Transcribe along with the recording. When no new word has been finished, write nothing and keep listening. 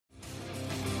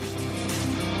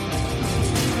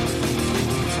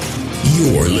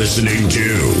You're listening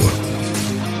to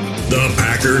the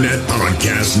Packernet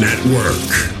Podcast Network.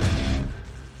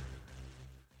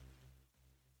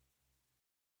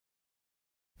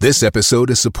 This episode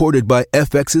is supported by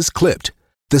FX's Clipped,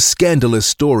 the scandalous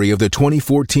story of the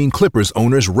 2014 Clippers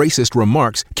owner's racist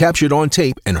remarks captured on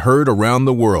tape and heard around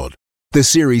the world. The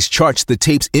series charts the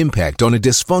tape's impact on a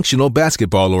dysfunctional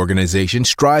basketball organization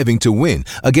striving to win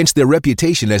against their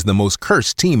reputation as the most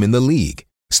cursed team in the league.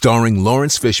 Starring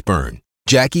Lawrence Fishburne,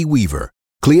 Jackie Weaver,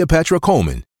 Cleopatra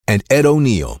Coleman, and Ed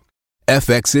O'Neill.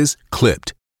 FX's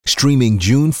Clipped, streaming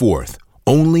June 4th,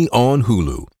 only on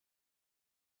Hulu.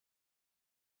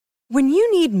 When you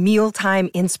need mealtime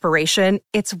inspiration,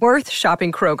 it's worth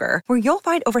shopping Kroger, where you'll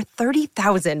find over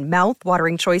 30,000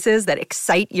 mouth-watering choices that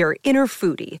excite your inner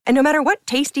foodie. And no matter what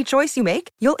tasty choice you make,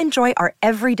 you'll enjoy our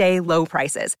everyday low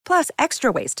prices, plus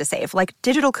extra ways to save, like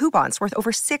digital coupons worth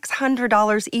over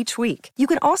 $600 each week. You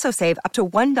can also save up to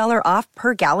 $1 off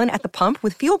per gallon at the pump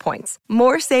with fuel points.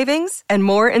 More savings and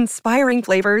more inspiring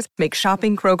flavors make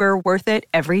shopping Kroger worth it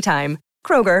every time.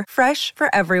 Kroger, fresh for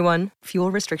everyone.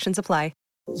 Fuel restrictions apply.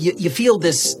 You feel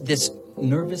this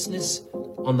nervousness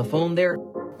on the phone there?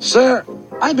 Sir,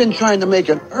 I've been trying to make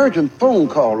an urgent phone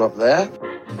call up there.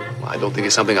 I don't think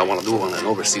it's something I want to do on an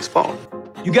overseas phone.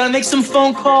 You gotta make some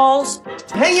phone calls.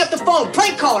 Hang up the phone.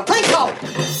 Prank caller.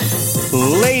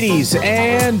 Ladies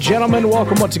and gentlemen,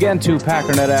 welcome once again to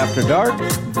Packernet After Dark.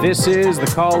 This is the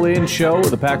call-in show of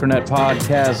the Packernet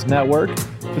Podcast Network.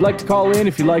 If you'd like to call in,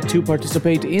 if you'd like to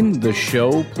participate in the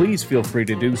show, please feel free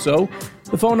to do so.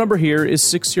 The phone number here is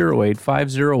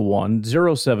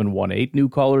 608-501-0718. New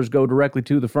callers go directly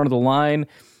to the front of the line,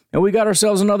 and we got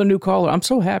ourselves another new caller. I'm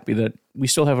so happy that we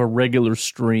still have a regular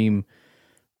stream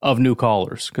of new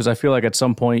callers, because I feel like at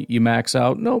some point you max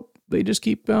out. Nope, they just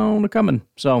keep on coming.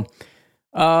 So,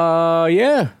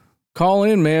 yeah, call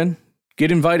in, man.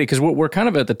 Get invited, because we're kind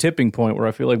of at the tipping point where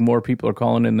I feel like more people are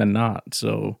calling in than not.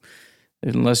 So,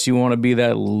 unless you want to be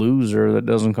that loser that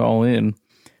doesn't call in,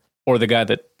 or the guy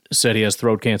that said he has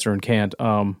throat cancer and can't,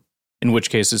 in which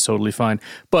case it's totally fine.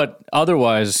 But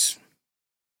otherwise,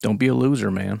 don't be a loser,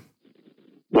 man.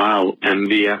 Wow,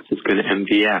 MVS is going to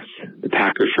MVS. The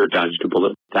Packers sure dodged a bullet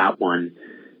with that one.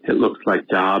 It looks like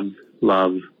Dobbs,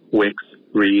 Love, Wicks,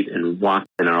 Reed, and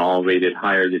Watson are all rated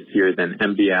higher this year than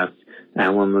MVS,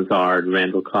 Allen Lazard,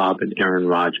 Randall Cobb, and Aaron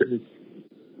Rodgers.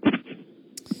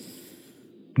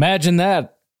 Imagine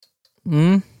that.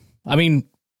 I mean,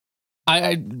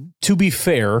 I to be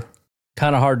fair,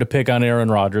 kind of hard to pick on Aaron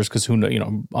Rodgers, because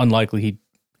unlikely he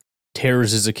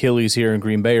tears his Achilles here in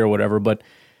Green Bay or whatever. But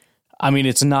I mean,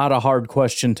 it's not a hard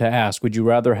question to ask. Would you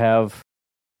rather have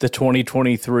the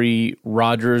 2023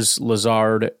 Rodgers,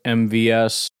 Lazard,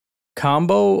 MVS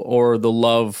combo, or the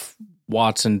Love,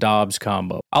 Watson, Dobbs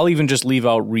combo? I'll even just leave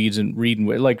out Reed and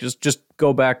like just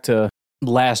go back to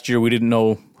last year. We didn't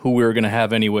know who we were going to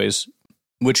have anyways.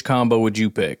 Which combo would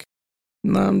you pick?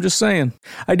 No, I'm just saying.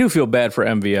 I do feel bad for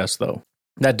MVS, though.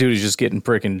 That dude is just getting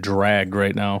freaking dragged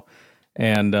right now.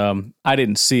 And I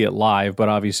didn't see it live, but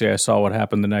obviously I saw what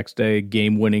happened the next day.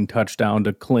 Game-winning touchdown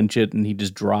to clinch it, and he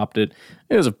just dropped it.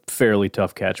 It was a fairly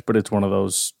tough catch, but it's one of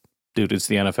those, dude, it's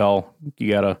the NFL.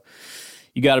 You gotta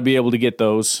be able to get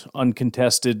those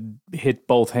uncontested, hit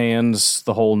both hands,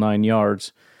 the whole 9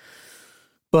 yards.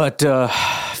 But I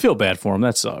feel bad for him.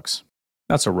 That sucks.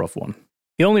 That's a rough one.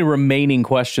 The only remaining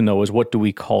question, though, is what do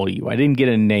we call you? I didn't get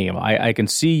a name. I can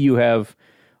see you have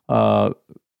a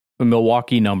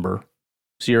Milwaukee number,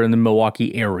 so you're in the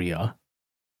Milwaukee area.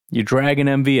 You're dragging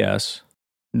MVS.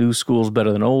 New school's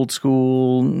better than old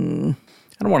school. I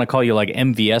don't want to call you like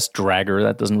MVS dragger.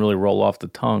 That doesn't really roll off the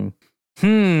tongue.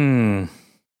 We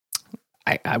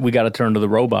got to turn to the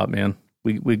robot, man.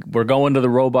 We're going to the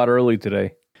robot early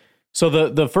today. So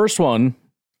the first one,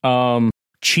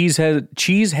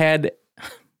 Cheesehead.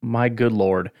 My good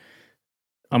Lord.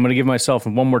 I'm going to give myself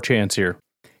one more chance here.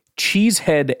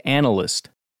 Cheesehead Analyst.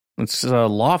 It's a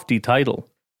lofty title.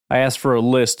 I asked for a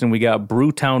list, and we got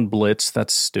Brewtown Blitz.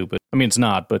 That's stupid. I mean, it's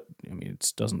not, but I mean,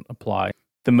 it doesn't apply.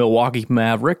 The Milwaukee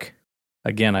Maverick.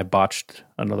 Again, I botched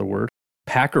another word.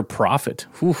 Packer Prophet.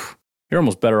 Whew. You're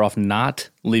almost better off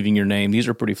not leaving your name. These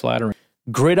are pretty flattering.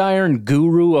 Gridiron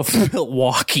Guru of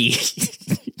Milwaukee.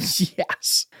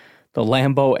 Yes. The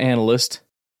Lambeau Analyst.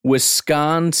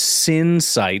 Wisconsin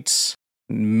Sites,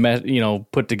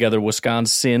 put together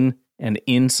Wisconsin and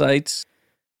Insights.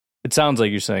 It sounds like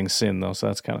you're saying sin, though, so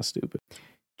that's kind of stupid.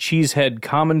 Cheesehead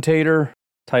Commentator,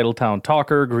 Titletown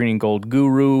Talker, Green and Gold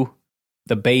Guru,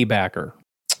 the Baybacker.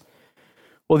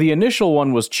 Well, the initial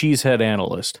one was Cheesehead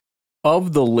Analyst.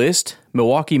 Of the list,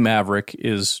 Milwaukee Maverick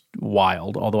is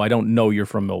wild, although I don't know you're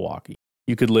from Milwaukee.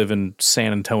 you could live in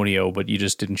San Antonio, but you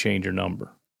just didn't change your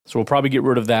number. So we'll probably get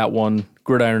rid of that one.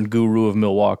 Gridiron Guru of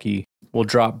Milwaukee. We'll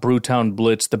drop Brewtown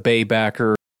Blitz, the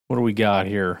Baybacker. What do we got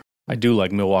here? I do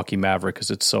like Milwaukee Maverick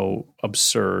because it's so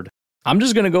absurd. I'm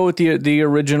just going to go with the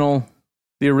original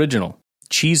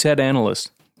Cheesehead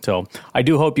Analyst. So I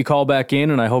do hope you call back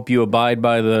in, and I hope you abide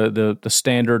by the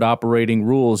standard operating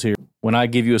rules here. When I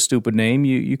give you a stupid name,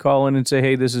 you call in and say,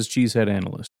 hey, this is Cheesehead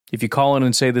Analyst. If you call in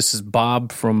and say this is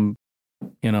Bob from,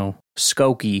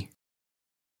 Skokie,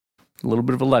 a little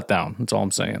bit of a letdown. That's all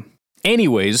I'm saying.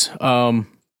 Anyways,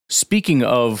 speaking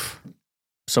of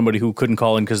somebody who couldn't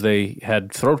call in because they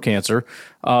had throat cancer,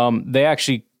 they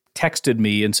actually texted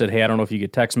me and said, hey, I don't know if you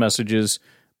get text messages,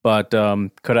 but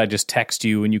could I just text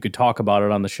you and you could talk about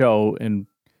it on the show? And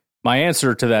my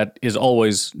answer to that is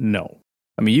always no.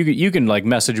 I mean, you can like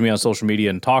message me on social media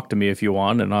and talk to me if you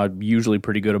want, and I'm usually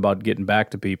pretty good about getting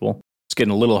back to people. It's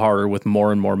getting a little harder with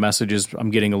more and more messages.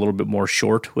 I'm getting a little bit more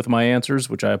short with my answers,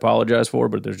 which I apologize for,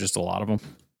 but there's just a lot of them.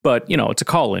 But, it's a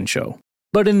call-in show.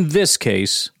 But in this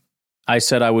case, I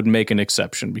said I would make an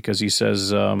exception because he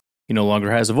says he no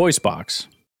longer has a voice box.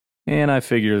 And I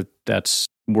figure that's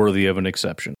worthy of an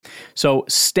exception. So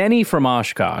Stenny from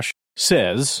Oshkosh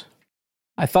says,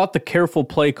 I thought the careful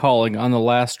play calling on the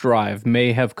last drive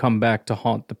may have come back to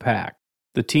haunt the Pack.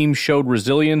 The team showed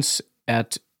resilience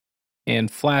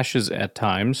and flashes at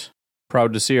times.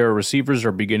 Proud to see our receivers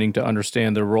are beginning to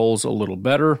understand their roles a little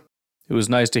better. It was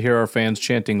nice to hear our fans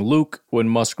chanting Luke when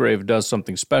Musgrave does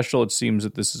something special. It seems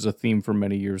that this is a theme for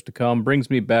many years to come. Brings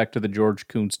me back to the George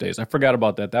Kuntz days. I forgot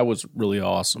about that. That was really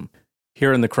awesome.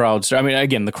 Hearing the crowd,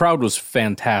 again, the crowd was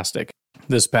fantastic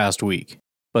this past week.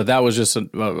 But that was just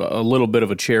a little bit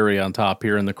of a cherry on top,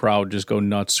 hearing the crowd just go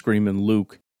nuts screaming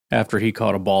Luke after he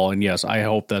caught a ball. And yes, I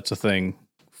hope that's a thing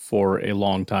for a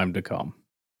long time to come.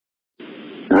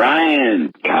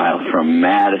 Ryan, Kyle from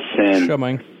Madison.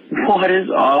 Shumming. What is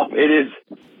up? It is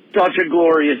such a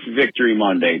glorious Victory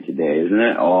Monday today, isn't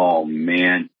it? Oh,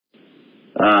 man.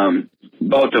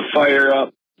 About to fire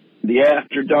up the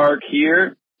After Dark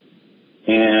here.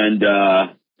 And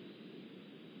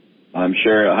I'm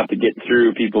sure I'll have to get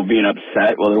through people being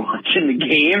upset while they're watching the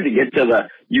game to get to the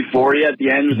euphoria at the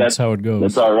end. That's how it goes.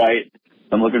 That's all right.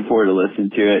 I'm looking forward to listening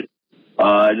to it.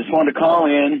 I just wanted to call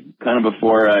in kind of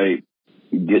before I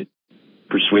get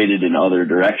persuaded in other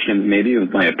directions, maybe,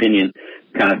 with my opinion.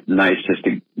 Kind of nice just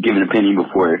to give an opinion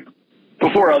before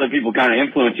other people kind of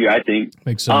influence you, I think.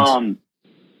 Makes sense.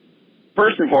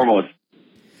 First and foremost,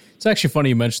 it's actually funny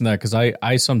you mentioned that because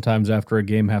I sometimes after a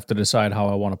game have to decide how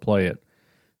I want to play it.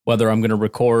 Whether I'm going to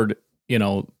record,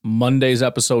 Monday's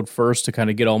episode first to kind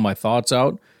of get all my thoughts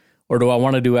out, or do I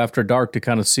want to do After Dark to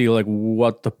kind of see like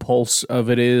what the pulse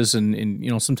of it is? And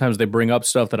sometimes they bring up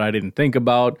stuff that I didn't think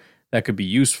about that could be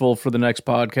useful for the next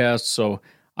podcast. So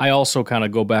I also kind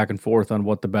of go back and forth on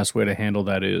what the best way to handle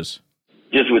that is.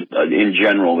 Just with in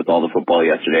general with all the football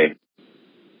yesterday,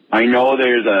 I know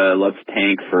there's a let's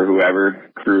tank for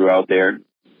whoever crew out there.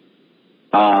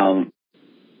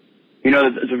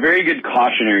 It's a very good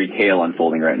cautionary tale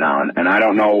unfolding right now, and I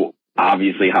don't know,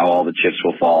 obviously, how all the chips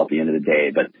will fall at the end of the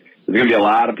day, but there's going to be a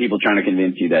lot of people trying to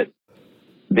convince you that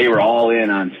they were all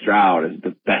in on Stroud as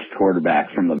the best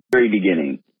quarterback from the very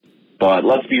beginning. But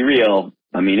let's be real.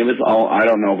 I mean, it was all, I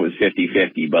don't know if it was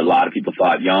 50-50, but a lot of people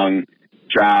thought Young,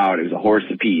 Stroud, it was a horse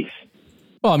apiece.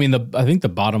 Well, I mean, I think the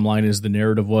bottom line is the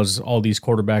narrative was all these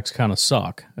quarterbacks kind of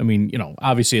suck. I mean,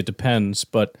 obviously it depends,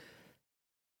 but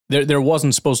there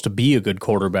wasn't supposed to be a good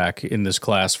quarterback in this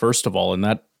class, first of all, and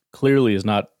that clearly is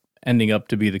not ending up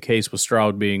to be the case with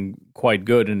Stroud being quite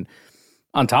good. And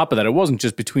on top of that, it wasn't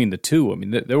just between the two. I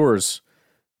mean, there was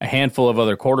a handful of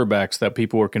other quarterbacks that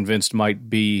people were convinced might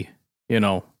be,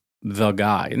 the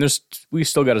guy. And we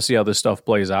still got to see how this stuff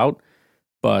plays out.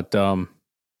 But,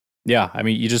 yeah, I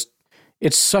mean,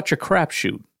 it's such a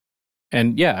crapshoot.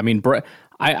 And, yeah, I mean,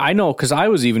 I know, because I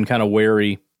was even kind of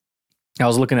wary. I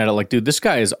was looking at it like, dude, this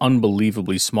guy is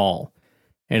unbelievably small.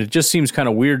 And it just seems kind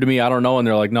of weird to me. I don't know. And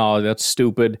they're like, no, that's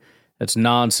stupid. That's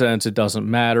nonsense. It doesn't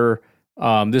matter.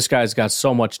 This guy's got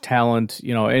so much talent,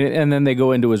 and then they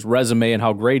go into his resume and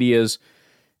how great he is.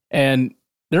 And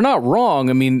they're not wrong.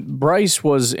 I mean, Bryce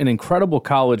was an incredible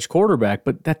college quarterback,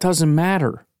 but that doesn't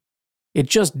matter. It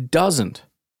just doesn't.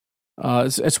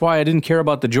 That's why I didn't care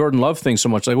about the Jordan Love thing so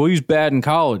much. Like, well, he's bad in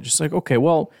college. It's like, okay,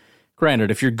 well,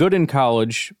 granted, if you're good in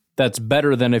college, that's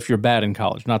better than if you're bad in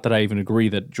college. Not that I even agree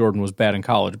that Jordan was bad in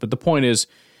college, but the point is,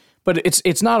 but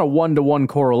it's not a one-to-one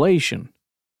correlation.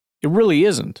 It really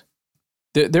isn't.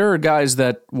 There are guys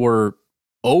that were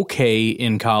okay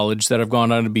in college that have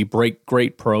gone on to be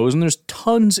great pros, and there's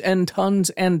tons and tons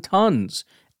and tons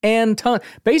and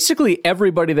basically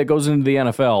everybody that goes into the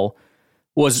NFL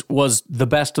was the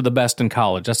best of the best in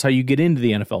college. That's how you get into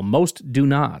the NFL. Most do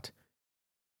not.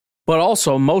 But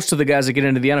also, most of the guys that get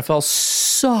into the NFL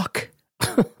suck.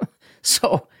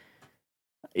 So,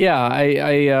 yeah,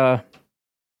 I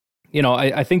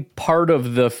think part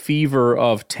of the fever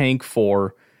of Tank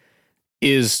 4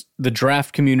 is the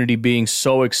draft community being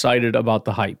so excited about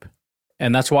the hype.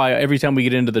 And that's why every time we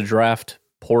get into the draft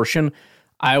portion,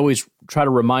 I always try to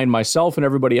remind myself and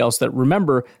everybody else that,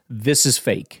 remember, this is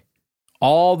fake.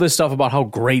 All this stuff about how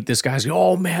great this guy's,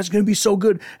 oh man, it's going to be so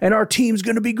good, and our team's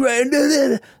going to be great.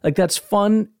 Like, that's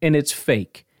fun, and it's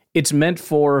fake. It's meant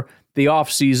for the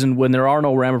off season when there are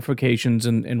no ramifications,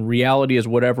 and reality is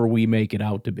whatever we make it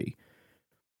out to be.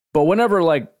 But whenever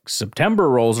like September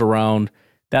rolls around,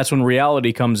 that's when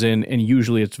reality comes in, and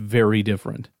usually it's very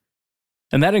different.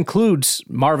 And that includes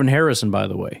Marvin Harrison, by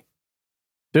the way.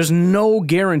 There's no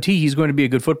guarantee he's going to be a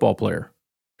good football player.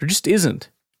 There just isn't.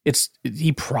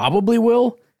 He probably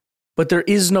will, but there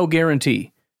is no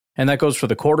guarantee. And that goes for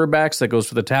the quarterbacks, that goes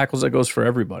for the tackles, that goes for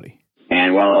everybody.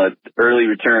 And while early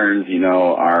returns,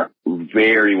 are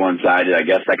very one-sided, I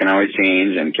guess that can always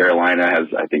change. And Carolina has,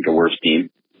 I think, a worse team.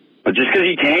 But just because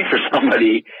you tank for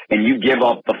somebody and you give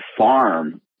up the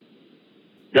farm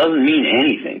doesn't mean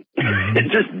anything.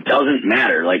 It just doesn't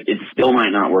matter. Like, it still might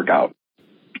not work out.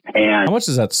 And how much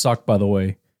does that suck, by the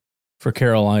way, for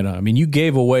Carolina? I mean, you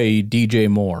gave away DJ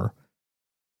Moore,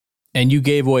 and you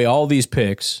gave away all these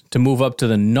picks to move up to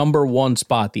the number one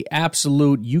spot, the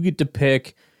absolute, you get to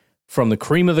pick from the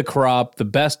cream of the crop, the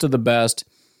best of the best.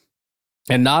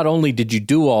 And not only did you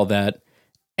do all that,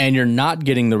 and you're not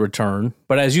getting the return,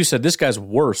 but as you said, this guy's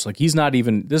worse. Like,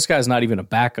 this guy's not even a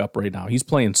backup right now. He's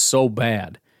playing so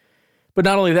bad. But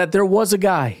not only that, there was a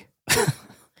guy.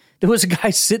 There was a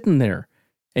guy sitting there,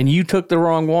 and you took the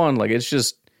wrong one. Like, it's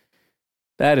just,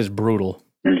 that is brutal.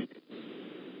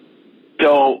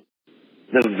 So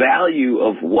the value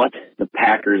of what the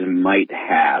Packers might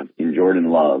have in Jordan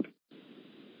Love,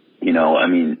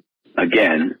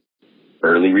 again,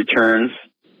 early returns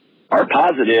are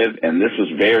positive, and this was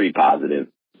very positive.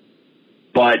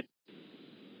 But,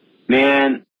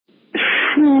 man,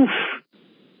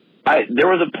 there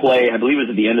was a play, I believe it was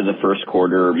at the end of the first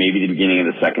quarter, or maybe the beginning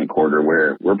of the second quarter,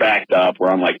 where we're backed up.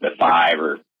 We're on like the 5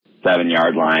 or 7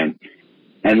 yard line.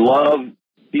 And Love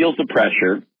feels the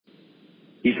pressure.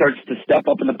 He starts to step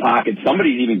up in the pocket.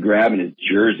 Somebody's even grabbing his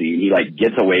jersey, and he like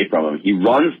gets away from him. He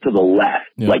runs to the left,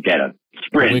 like at a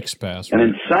sprint, Wicks pass, and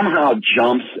then somehow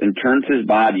jumps and turns his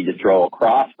body to throw a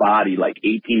cross body, like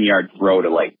 18-yard throw to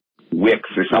like Wicks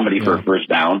or somebody for a first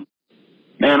down.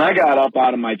 Man, I got up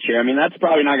out of my chair. I mean, that's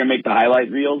probably not going to make the highlight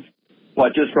reels,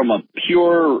 but just from a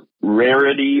pure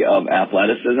rarity of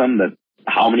athleticism, that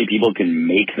how many people can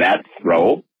make that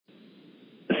throw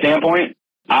standpoint,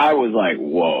 I was like,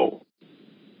 whoa.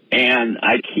 And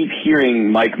I keep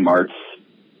hearing Mike Martz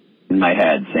in my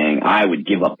head saying, I would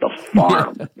give up the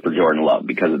farm for Jordan Love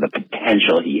because of the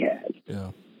potential he has.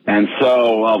 Yeah. And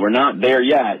so, we're not there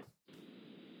yet.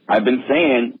 I've been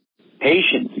saying,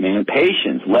 patience, man,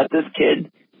 patience. Let this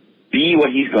kid be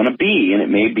what he's going to be, and it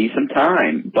may be some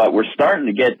time, but we're starting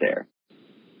to get there.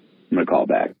 I'm going to call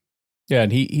back. Yeah,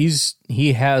 and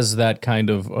he has that kind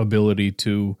of ability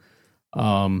to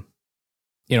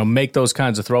make those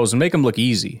kinds of throws and make them look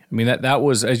easy. I mean, that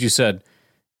was, as you said,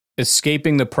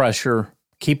 escaping the pressure,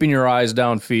 keeping your eyes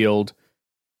downfield,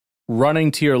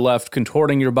 running to your left,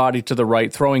 contorting your body to the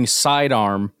right, throwing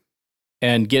sidearm,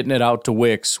 and getting it out to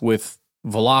Wicks with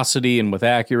velocity and with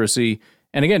accuracy.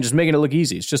 And again, just making it look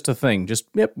easy. It's just a thing. Just,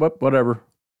 whatever.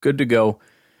 Good to go.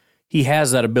 He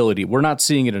has that ability. We're not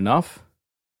seeing it enough,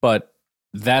 but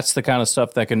that's the kind of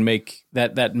stuff that can make,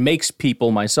 that makes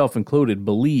people, myself included,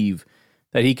 believe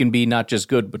that he can be not just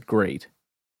good, but great.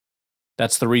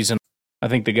 That's the reason I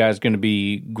think the guy's going to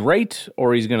be great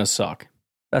or he's going to suck.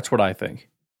 That's what I think.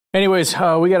 Anyways,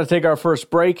 we got to take our first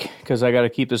break because I got to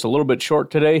keep this a little bit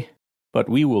short today, but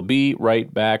we will be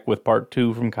right back with part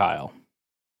 2 from Kyle.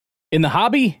 In the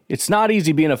hobby, it's not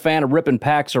easy being a fan of ripping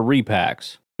packs or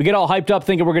repacks. We get all hyped up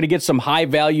thinking we're going to get some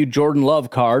high-value Jordan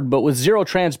Love card, but with zero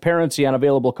transparency on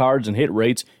available cards and hit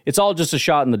rates, it's all just a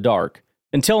shot in the dark.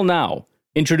 Until now.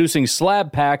 Introducing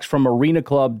slab packs from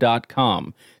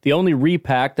arenaclub.com, the only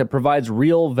repack that provides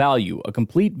real value, a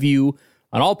complete view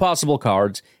on all possible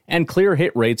cards, and clear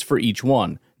hit rates for each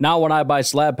one. Now when I buy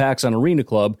slab packs on Arena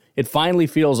Club, it finally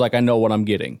feels like I know what I'm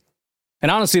getting. And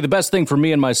honestly, the best thing for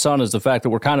me and my son is the fact that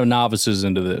we're kind of novices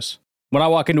into this. When I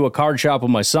walk into a card shop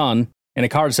with my son, and a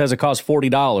card says it costs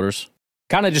 $40,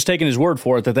 kind of just taking his word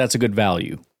for it that that's a good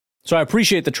value. So I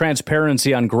appreciate the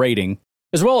transparency on grading,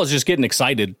 as well as just getting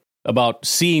excited. about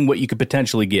seeing what you could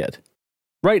potentially get.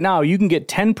 Right now, you can get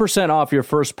 10% off your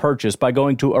first purchase by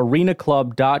going to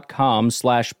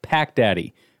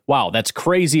arenaclub.com/packdaddy. Wow, that's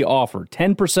crazy offer.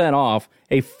 10% off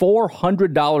a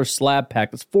 $400 slab pack.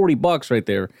 That's $40 right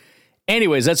there.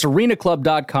 Anyways, that's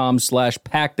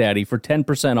arenaclub.com/packdaddy for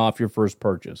 10% off your first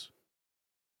purchase.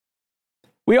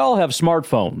 We all have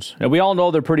smartphones, and we all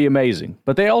know they're pretty amazing,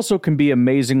 but they also can be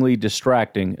amazingly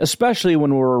distracting, especially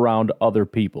when we're around other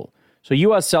people. So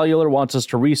US Cellular wants us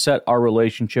to reset our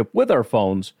relationship with our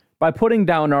phones by putting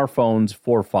down our phones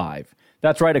for $5.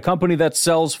 That's right, a company that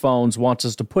sells phones wants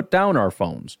us to put down our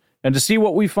phones. And to see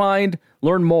what we find,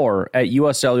 learn more at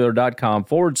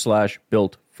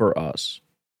uscellular.com/built for us.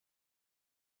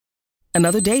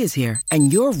 Another day is here,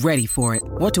 and you're ready for it.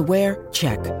 What to wear?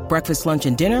 Check. Breakfast, lunch,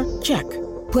 and dinner? Check.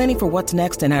 Planning for what's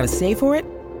next and how to save for it?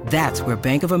 That's where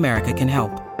Bank of America can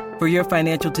help. For your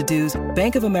financial to-dos,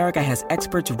 Bank of America has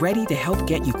experts ready to help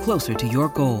get you closer to your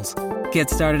goals. Get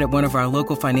started at one of our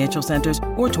local financial centers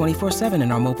or 24/7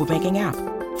 in our mobile banking app.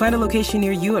 Find a location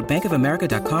near you at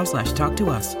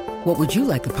bankofamerica.com/talktous. What would you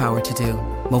like the power to do?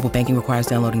 Mobile banking requires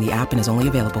downloading the app and is only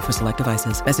available for select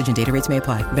devices. Message and data rates may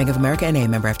apply. Bank of America N.A.,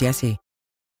 member FDIC.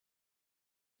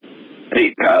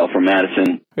 Hey, Kyle from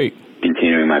Madison. Hey.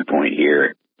 Continuing my point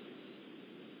here.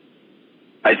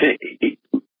 I think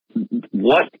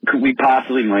what could we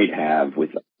possibly might have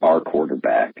with our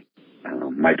quarterback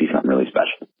might be something really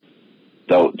special.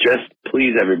 So just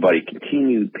please, everybody,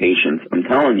 continue patience. I'm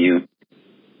telling you,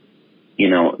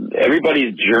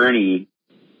 everybody's journey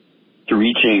to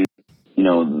reaching,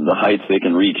 the heights they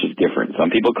can reach is different. Some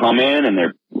people come in and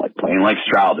they're like playing like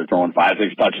Stroud. They're throwing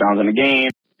 5-6 touchdowns in a game.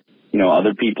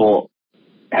 Other people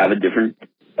have a different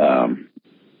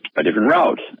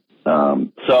route.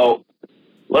 So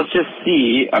let's just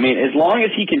see. I mean, as long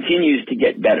as he continues to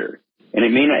get better, and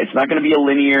it's not going to be a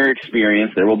linear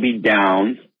experience. There will be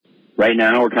downs. Right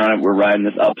now, we're riding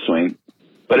this upswing.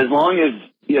 But as long as,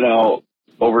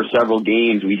 over several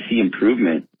games we see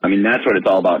improvement, I mean, that's what it's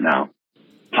all about now.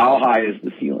 How high is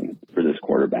the ceiling for this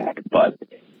quarterback? But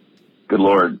good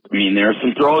Lord, I mean, there are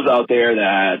some throws out there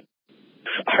that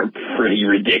are pretty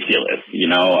ridiculous.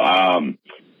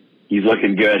 He's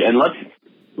looking good. And let's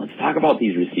talk about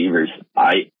these receivers.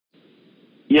 I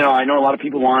know a lot of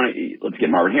people let's get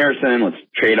Marvin Harrison. Let's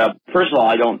trade up. First of all,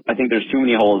 I think there's too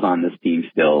many holes on this team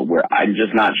still where I'm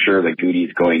just not sure that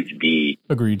Goody's going to be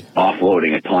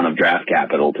offloading a ton of draft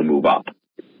capital to move up.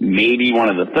 Maybe one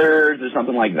of the thirds or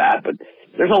something like that. But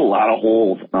there's a lot of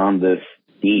holes on this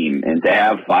team. And to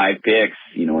have 5 picks,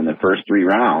 in the first 3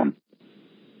 rounds,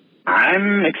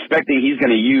 I'm expecting he's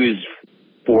going to use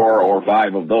 4 or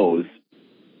 5 of those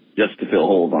just to fill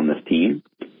holes on this team.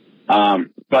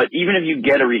 But even if you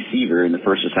get a receiver in the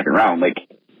first or second round,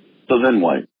 so then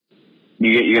what?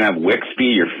 You're going to have Wicks be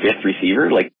your 5th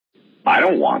receiver? I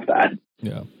don't want that.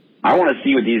 Yeah. I want to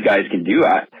see what these guys can do.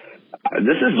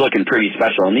 This is looking pretty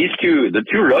special. And the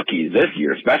two rookies this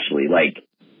year especially,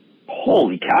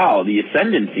 holy cow, the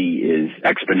ascendancy is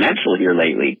exponential here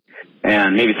lately.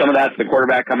 And maybe some of that's the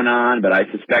quarterback coming on, but I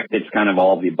suspect it's kind of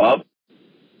all of the above.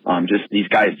 Just these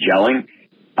guys gelling.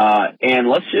 And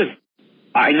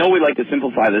I know we like to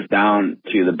simplify this down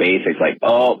to the basics,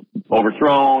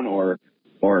 overthrown or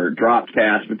dropped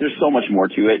pass, but there's so much more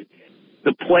to it.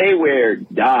 The play where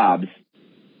Dobbs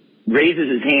raises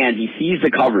his hand, he sees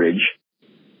the coverage,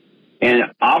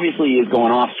 and obviously is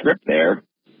going off script there,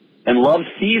 and Love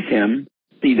sees him,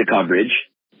 see the coverage,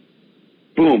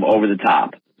 boom, over the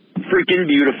top. Freaking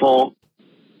beautiful.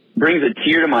 Brings a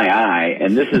tear to my eye,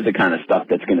 and this is the kind of stuff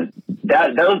that's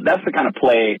that's the kind of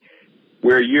play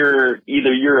where you're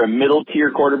a middle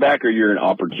tier quarterback or you're an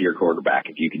upper tier quarterback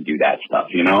if you can do that stuff,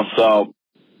 So,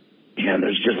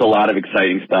 there's just a lot of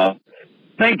exciting stuff.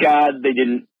 Thank God they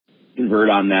didn't convert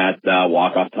on that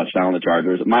walk-off touchdown on the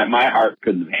Chargers. My heart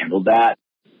couldn't have handled that.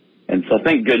 And so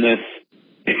thank goodness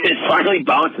it finally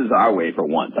bounces our way for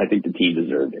once. I think the team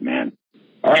deserved it, man.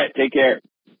 All right, take care.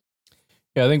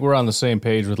 Yeah, I think we're on the same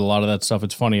page with a lot of that stuff.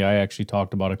 It's funny, I actually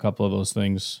talked about a couple of those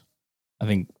things, I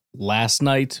think, last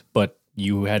night, but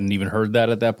you hadn't even heard that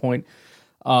at that point.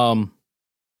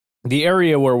 The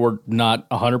area where we're not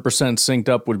 100% synced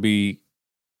up would be,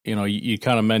 you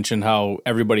kind of mentioned how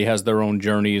everybody has their own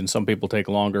journey and some people take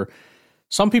longer.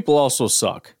 Some people also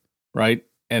suck, right?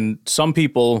 And some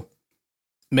people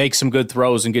make some good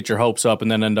throws and get your hopes up and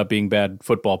then end up being bad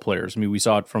football players. I mean, we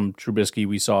saw it from Trubisky.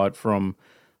 We saw it from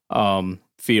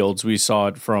Fields. We saw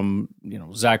it from,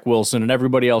 Zach Wilson and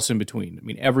everybody else in between. I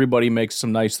mean, everybody makes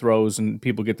some nice throws and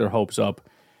people get their hopes up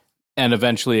and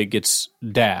eventually it gets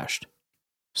dashed.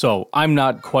 So I'm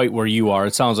not quite where you are.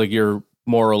 It sounds like you're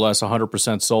more or less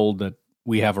 100% sold that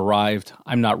we have arrived.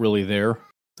 I'm not really there.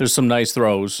 There's some nice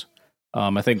throws.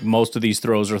 I think most of these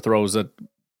throws are throws that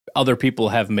other people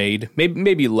have made,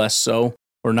 maybe less so,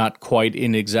 or not quite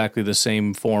in exactly the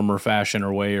same form or fashion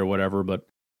or way or whatever. But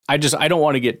I don't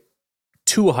want to get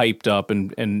too hyped up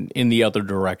and in the other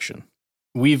direction.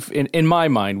 In my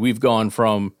mind, we've gone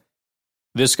from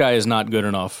this guy is not good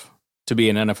enough to be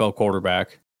an NFL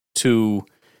quarterback to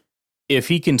if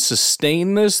he can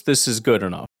sustain this is good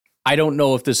enough. I don't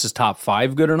know if this is top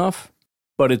 5 good enough,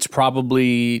 but it's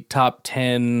probably top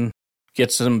 10,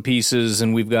 get some pieces,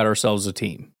 and we've got ourselves a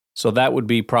team. So that would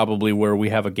be probably where we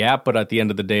have a gap, but at the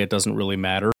end of the day, it doesn't really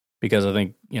matter because I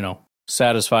think,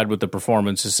 satisfied with the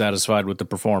performance is satisfied with the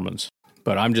performance.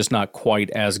 But I'm just not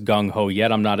quite as gung-ho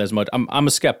yet. I'm not as much. I'm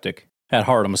a skeptic. At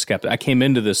heart, I'm a skeptic. I came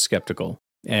into this skeptical,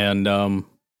 and,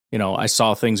 I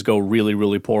saw things go really,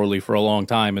 really poorly for a long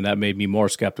time, and that made me more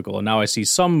skeptical. And now I see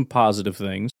some positive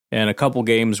things and a couple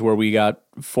games where we got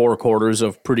 4 quarters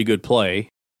of pretty good play,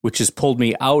 which has pulled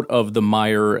me out of the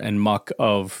mire and muck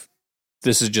of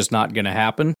this is just not going to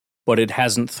happen. But it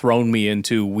hasn't thrown me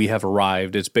into we have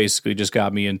arrived. It's basically just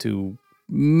got me into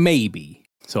maybe.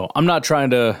 So I'm not trying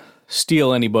to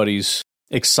steal anybody's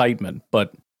excitement,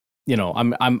 but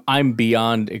I'm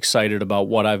beyond excited about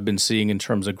what I've been seeing in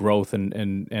terms of growth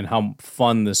and how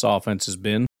fun this offense has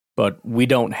been. But we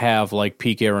don't have like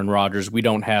peak Aaron Rodgers. We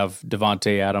don't have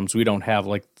Devontae Adams. We don't have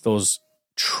like those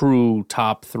true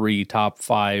top 3, top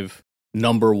 5,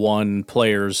 number 1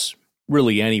 players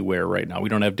really anywhere right now. We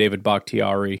don't have David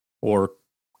Bakhtiari or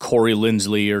Corey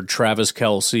Linsley or Travis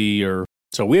Kelce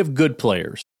so we have good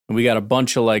players. And we got a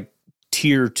bunch of like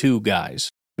tier 2 guys.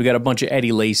 We got a bunch of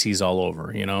Eddie Lacy's all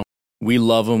over, We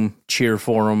love them, cheer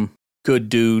for them, good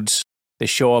dudes. They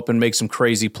show up and make some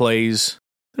crazy plays.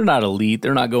 They're not elite.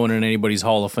 They're not going in anybody's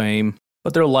Hall of Fame,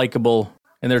 but they're likable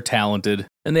and they're talented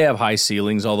and they have high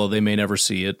ceilings, although they may never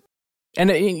see it. And,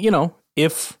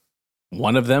 if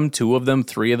one of them, 2 of them,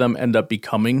 3 of them end up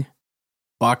becoming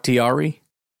Bakhtiari,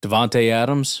 Devontae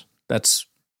Adams, that's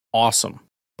awesome.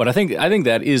 But I think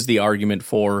that is the argument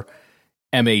for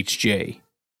MHJ.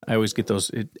 I always get those,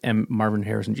 Marvin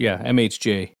Harrison,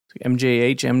 MHJ.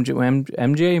 MJH,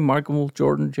 MJ, Michael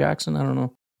Jordan Jackson, I don't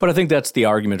know. But I think that's the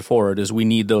argument for it, is we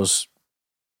need those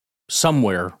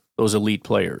elite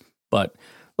players. But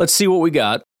let's see what we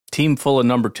got. Team full of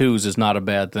number 2s is not a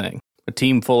bad thing. A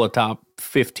team full of top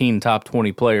 15, top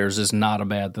 20 players is not a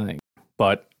bad thing.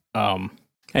 But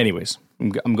anyways,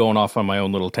 I'm going off on my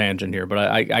own little tangent here. But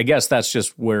I guess that's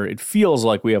just where it feels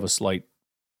like we have a slight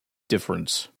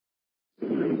difference.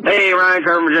 Hey, Ryan,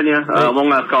 Carver, Virginia. One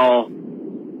last call.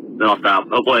 Then I'll stop.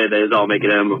 Hopefully they all make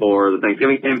it in before the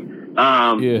Thanksgiving game.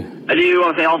 I do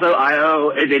want to say also, I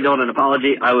owe AJ Dillon an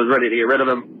apology. I was ready to get rid of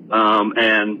him.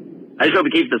 And I just hope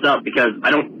he keeps this up because I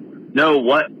don't know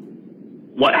what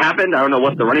happened. I don't know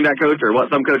what the running back coach or what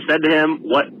some coach said to him,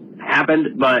 what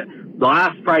happened. But the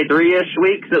last probably 3-ish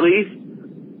weeks at least,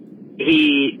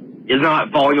 he is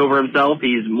not falling over himself.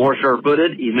 He's more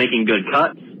sure-footed. He's making good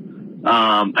cuts.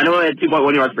 I know he had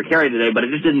 2.1 yards per carry today, but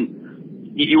it just didn't.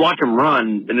 You watch him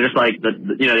run, and just like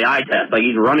the eye test, like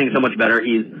he's running so much better.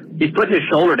 He's putting his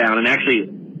shoulder down and actually,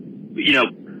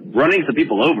 running some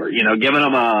people over. Giving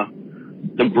them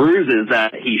the bruises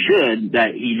that he should,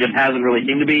 that he just hasn't really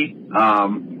seemed to be.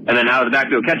 And then out of the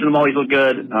backfield catching the ball, he's looked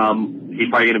good. He's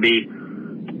probably going to be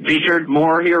featured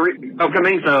more here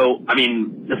upcoming. So I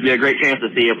mean, this would be a great chance to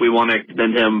see if we want to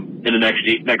extend him into next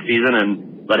season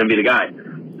and let him be the guy.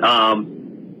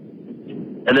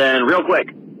 And then real quick,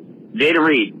 Jaden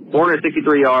Reed,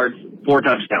 463 yards, 4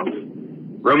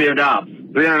 touchdowns. Romeo Dobbs,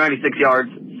 396 yards,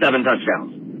 7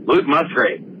 touchdowns. Luke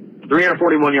Musgrave,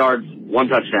 341 yards, 1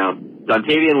 touchdown.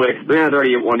 Dontavian Wicks,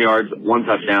 331 yards, 1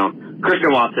 touchdown.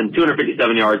 Christian Watson,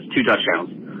 257 yards, 2 touchdowns.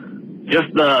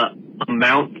 Just the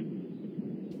amount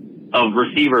of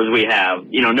receivers we have,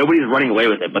 nobody's running away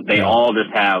with it, but they all just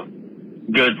have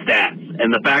good stats.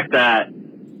 And the fact that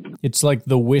it's like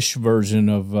the Wish version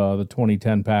of the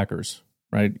 2010 Packers,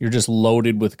 right? You're just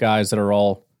loaded with guys that are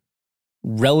all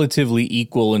relatively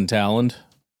equal in talent,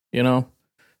 and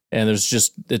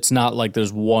it's not like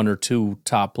there's 1 or 2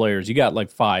 top players. You got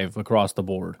like 5 across the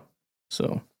board.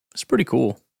 So it's pretty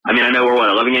cool. I mean, I know we're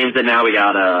 11 games in now. We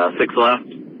got 6 left,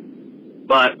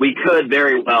 but we could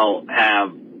very well have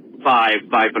 5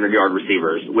 500-yard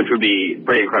receivers, which would be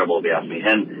pretty incredible if you ask me.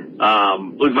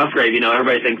 And Luke Musgrave,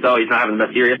 everybody thinks, he's not having the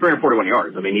best year. He has 341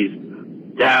 yards. I mean, he's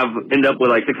to end up with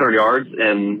like 600 yards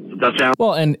and some touchdowns.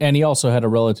 Well, and he also had a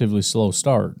relatively slow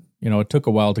start. It took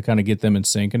a while to kind of get them in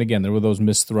sync. And again, there were those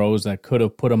missed throws that could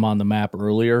have put him on the map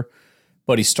earlier,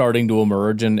 but he's starting to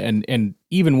emerge. And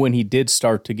even when he did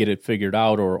start to get it figured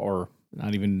out or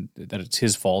not even that it's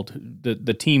his fault.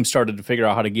 The team started to figure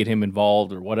out how to get him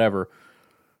involved or whatever.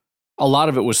 A lot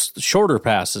of it was shorter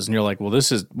passes, and you're like, well,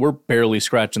 we're barely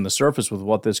scratching the surface with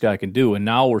what this guy can do, and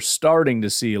now we're starting to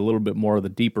see a little bit more of the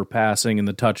deeper passing and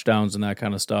the touchdowns and that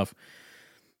kind of stuff.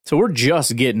 So we're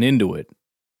just getting into it,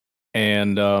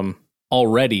 and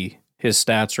already his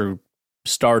stats are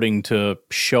starting to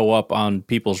show up on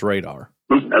people's radar.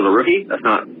 As a rookie, that's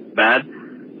not bad.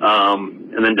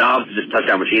 And then Dobbs is just a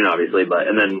touchdown machine, obviously,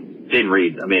 and then Jaden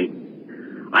Reed. I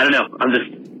mean, I don't know.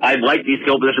 I've liked these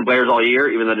skill position players all year,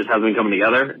 even though it just hasn't been coming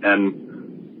together,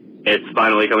 and it's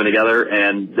finally coming together.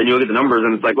 And then you look at the numbers,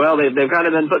 and it's like, well, they've kind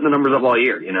of been putting the numbers up all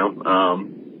year, you know.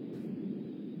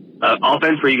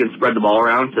 Offense where you can spread the ball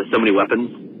around to so many weapons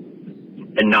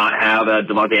and not have a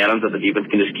Devontae Adams that the defense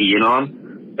can just key in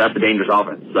on. That's a dangerous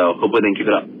offense. So hopefully they can keep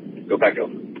it up. Go Pack,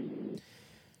 go.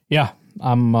 Yeah,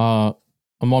 I'm on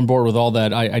board with all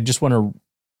that. I just want to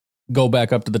go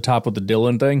back up to the top with the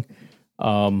Dillon thing.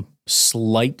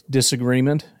 Slight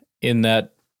disagreement in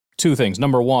that two things.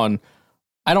 Number one,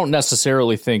 I don't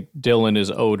necessarily think Dillon is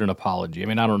owed an apology. I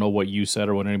mean, I don't know what you said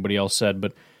or what anybody else said,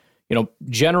 but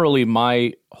generally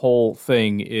my whole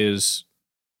thing is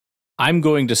I'm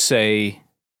going to say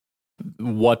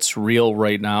what's real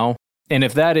right now. And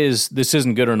if this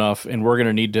isn't good enough and we're going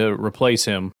to need to replace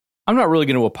him, I'm not really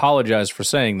going to apologize for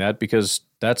saying that because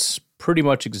that's pretty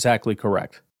much exactly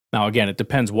correct. Now, again, it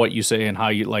depends what you say and how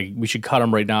you we should cut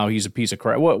him right now. He's a piece of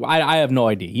crap. Well, I have no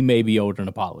idea. He may be owed an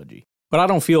apology. But I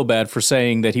don't feel bad for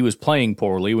saying that he was playing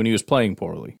poorly when he was playing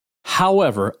poorly.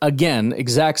 However, again,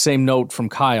 exact same note from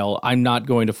Kyle, I'm not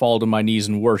going to fall to my knees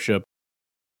and worship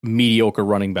mediocre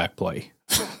running back play.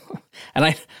 And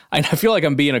I feel like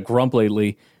I'm being a grump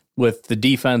lately with the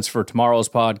defense for tomorrow's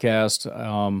podcast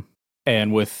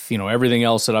and with everything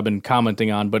else that I've been commenting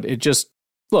on. But it just,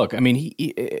 look, I mean,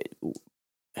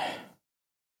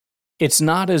 it's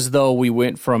not as though we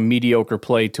went from mediocre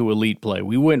play to elite play.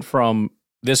 We went from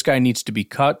this guy needs to be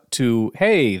cut to,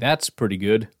 hey, that's pretty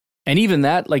good. And even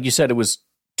that, like you said, it was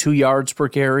 2 yards per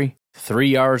carry, 3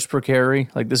 yards per carry.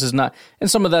 Like this is not, and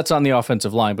some of that's on the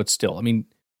offensive line, but still, I mean,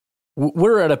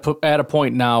 we're at a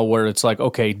point now where it's like,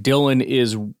 okay, Dillon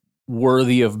is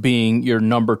worthy of being your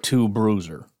number 2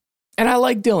 bruiser. And I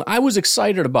like Dillon. I was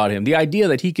excited about him. The idea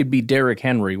that he could be Derrick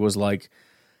Henry was like,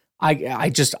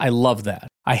 I love that.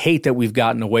 I hate that we've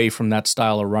gotten away from that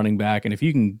style of running back. And if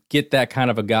you can get that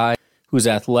kind of a guy who's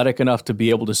athletic enough to be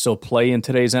able to still play in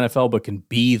today's NFL, but can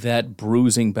be that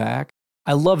bruising back,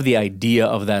 I love the idea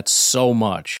of that so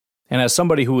much. And as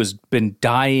somebody who has been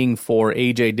dying for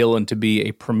A.J. Dillon to be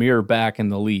a premier back in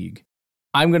the league,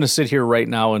 I'm going to sit here right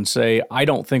now and say, I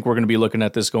don't think we're going to be looking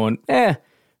at this going,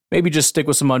 maybe just stick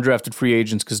with some undrafted free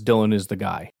agents because Dillon is the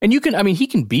guy. And he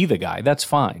can be the guy. That's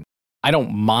fine. I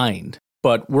don't mind,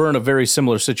 but we're in a very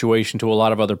similar situation to a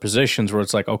lot of other positions where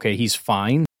it's like, okay, he's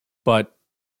fine, but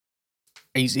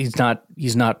he's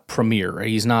not premier.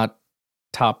 He's not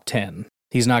top 10.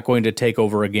 He's not going to take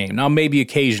over a game. Now, maybe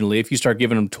occasionally, if you start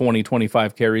giving him 20,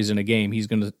 25 carries in a game, he's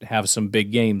going to have some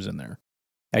big games in there.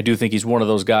 I do think he's one of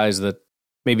those guys that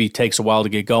maybe takes a while to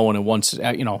get going, and once,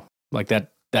 like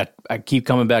that I keep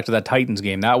coming back to that Titans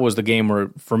game. That was the game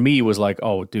where, for me, it was like,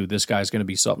 oh, dude, this guy's going to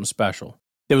be something special.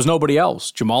 There was nobody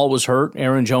else. Jamal was hurt.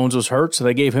 Aaron Jones was hurt, so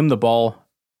they gave him the ball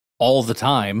all the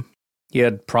time. He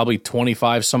had probably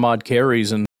 25 some odd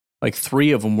carries, and like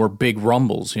 3 of them were big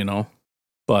rumbles,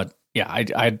 But yeah,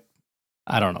 I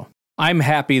don't know. I'm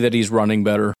happy that he's running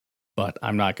better, but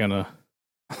I'm not gonna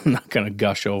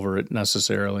gush over it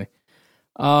necessarily.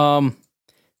 Tell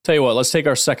you what, let's take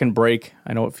our second break.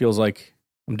 I know it feels like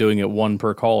I'm doing it 1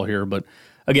 per call here, but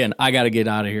again, I got to get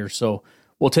out of here. So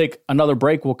we'll take another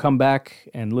break. We'll come back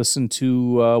and listen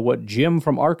to what Jim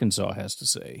from Arkansas has to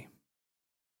say.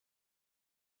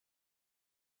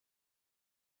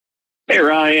 Hey,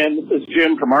 Ryan, this is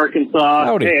Jim from Arkansas.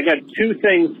 Howdy. Hey, I got 2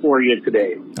 things for you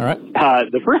today. All right.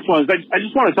 The first one is I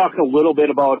just want to talk a little bit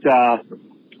about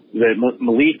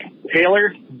Malik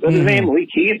Taylor. What's his name? Malik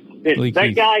Heath?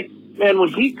 That guy, man, when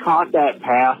he caught that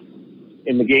pass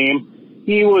in the game,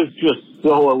 he was just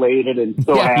so elated and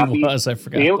so happy. He was. I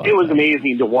forgot. It was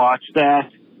amazing to watch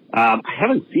that. I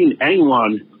haven't seen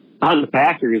anyone on the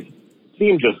Packers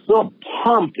seem just so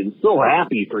pumped and so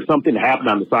happy for something to happen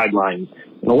on the sidelines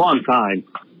in a long time.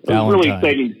 It was really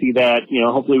exciting to see that.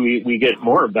 Hopefully we get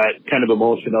more of that kind of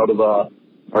emotion out of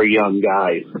our young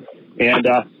guys. And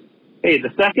hey,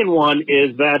 the second one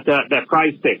is that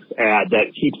Prize Picks ad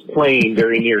that keeps playing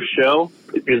during your show.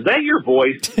 Is that your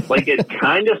voice? Like, it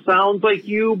kind of sounds like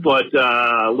you, but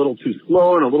a little too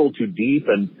slow and a little too deep.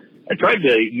 And I tried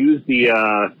to use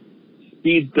the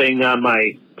speed thing on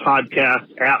my podcast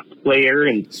app player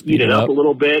and speed it up a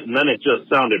little bit, and then it just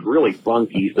sounded really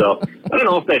funky. So I don't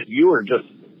know if that's you or just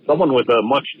someone with a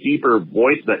much deeper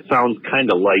voice that sounds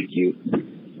kind of like you.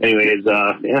 Anyways,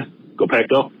 yeah, go Pack,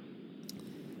 go.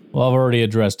 Well, I've already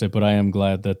addressed it, but I am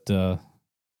glad that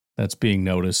that's being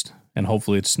noticed, and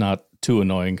hopefully it's not too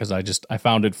annoying because I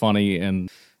found it funny, and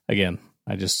again,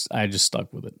 I just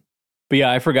stuck with it. But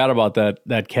yeah, I forgot about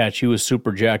that catch. He was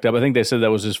super jacked up. I think they said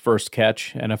that was his first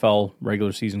catch, NFL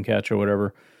regular season catch or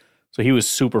whatever. So he was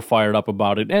super fired up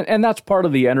about it. And that's part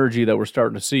of the energy that we're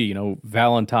starting to see. You know,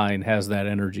 Valentine has that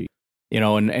energy. You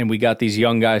know, and we got these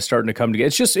young guys starting to come together.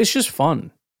 It's just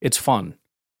fun. It's fun.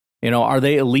 You know, are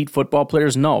they elite football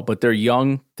players? No, but they're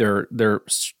young. They're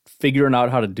figuring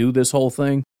out how to do this whole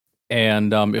thing.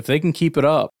 And if they can keep it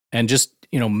up and just,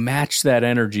 you know, match that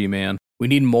energy, man, we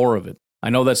need more of it. I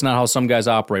know that's not how some guys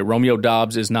operate. Romeo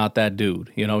Dobbs is not that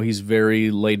dude. You know, he's very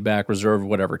laid back, reserved,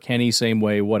 whatever. Kenny, same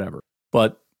way, whatever.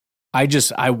 But I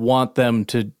want them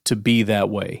to be that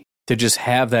way, to just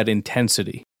have that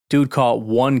intensity. Dude caught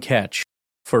one catch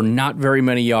for not very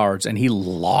many yards, and he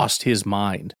lost his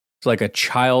mind. It's like a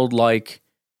childlike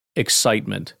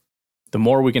excitement. The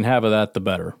more we can have of that, the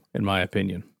better, in my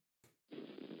opinion.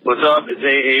 What's up? It's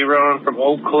Aaron from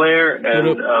Eau Claire,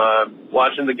 and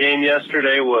watching the game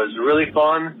yesterday was really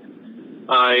fun.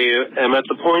 I am at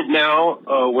the point now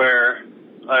where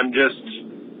I'm just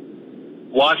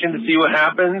watching to see what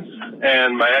happens,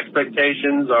 and my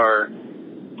expectations are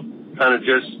kind of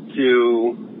just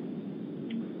to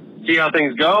see how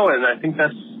things go, and I think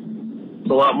that's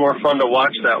a lot more fun to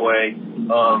watch that way.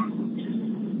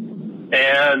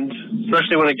 And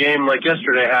especially when a game like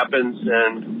yesterday happens,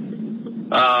 and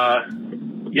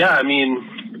yeah, I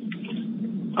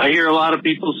mean, I hear a lot of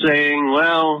people saying,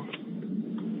 well,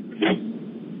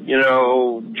 you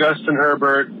know, Justin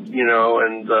Herbert, you know,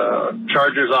 and the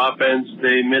Chargers offense,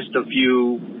 they missed a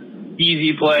few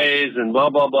easy plays and blah,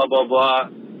 blah, blah, blah, blah.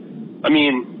 I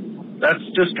mean, that's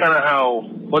just kind of how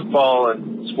football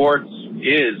and sports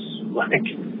is. Like,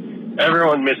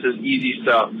 everyone misses easy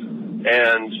stuff.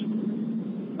 And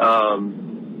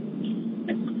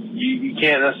you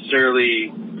can't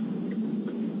necessarily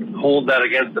hold that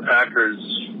against the Packers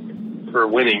for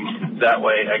winning that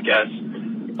way, I guess.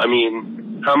 I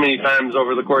mean, how many times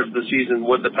over the course of the season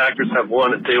would the Packers have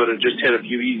won if they would have just hit a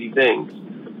few easy things?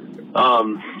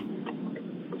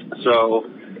 So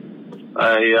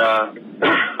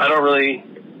I don't really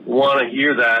want to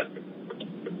hear that.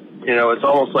 You know, it's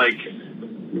almost like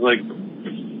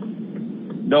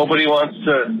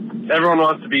everyone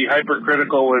wants to be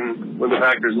hypercritical when the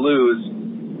Packers lose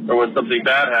or when something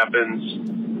bad happens,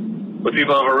 but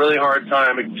people have a really hard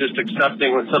time just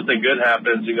accepting when something good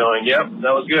happens and going, yep,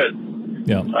 that was good.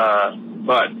 Yeah.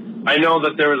 But I know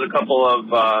that there was a couple of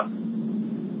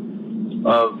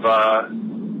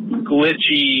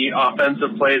glitchy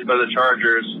offensive plays by the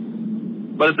Chargers,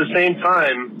 but at the same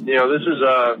time, you know, this is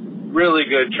a really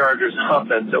good Chargers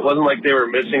offense. It wasn't like they were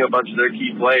missing a bunch of their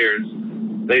key players.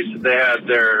 They had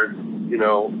their, you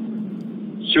know,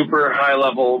 super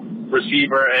high-level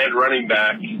receiver and running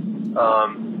back in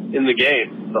the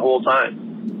game the whole time,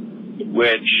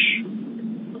 which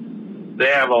they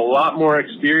have a lot more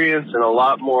experience and a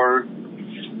lot more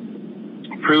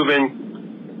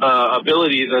proven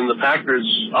ability than the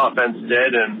Packers offense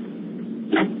did,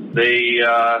 and they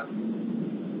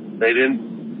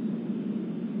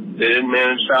didn't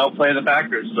manage to outplay the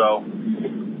Packers. So,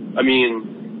 I mean,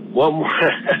 what more?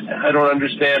 I don't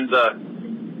understand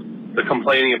the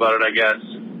complaining about it, I guess.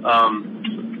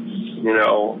 You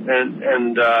know,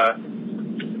 and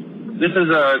this is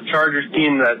a Chargers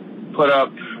team that put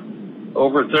up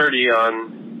over 30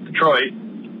 on Detroit,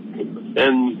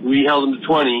 and we held them to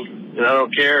 20. And I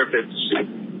don't care if it's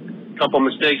a couple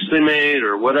mistakes they made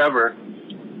or whatever.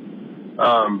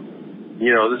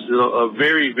 You know, this is a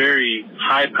very, very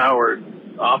high-powered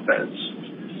offense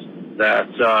that,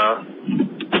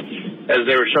 as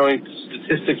they were showing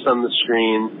statistics on the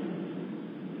screen,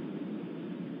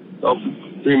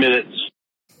 3 minutes.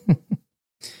 All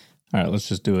right, let's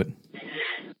just do it.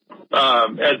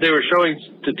 As they were showing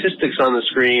statistics on the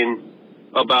screen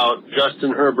about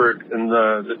Justin Herbert and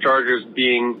the Chargers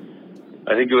being,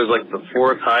 I think it was like the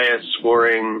fourth highest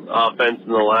scoring offense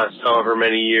in the last however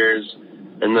many years,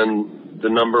 and then the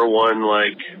number one,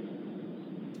 like,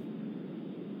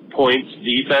 points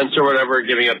defense or whatever,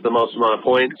 giving up the most amount of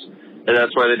points, and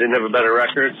that's why they didn't have a better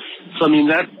record. So, I mean,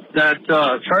 that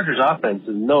Chargers offense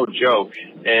is no joke,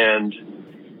 and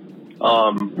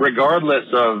regardless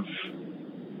of,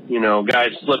 you know,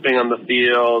 guys slipping on the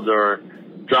field or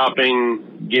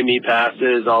dropping gimme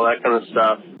passes, all that kind of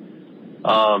stuff,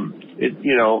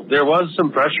 there was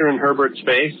some pressure in Herbert's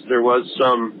face. There was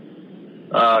some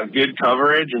good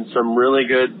coverage and some really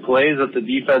good plays that the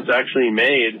defense actually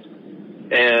made.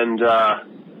 And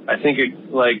I think,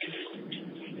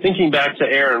 thinking back to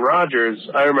Aaron Rodgers,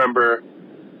 I remember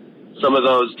some of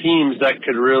those teams that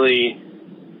could really,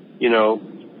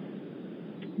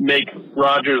 make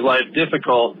Rodgers' life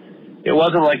difficult. It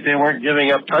wasn't like they weren't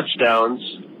giving up touchdowns.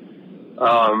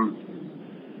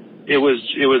 It was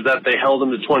that they held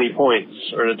them to 20 points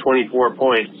or to 24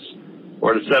 points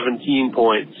or to 17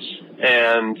 points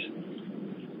and,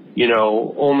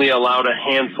 only allowed a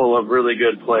handful of really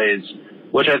good plays,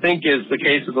 which I think is the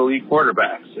case with elite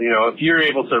quarterbacks. If you're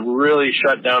able to really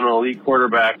shut down an elite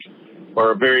quarterback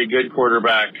or a very good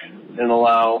quarterback and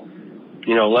allow,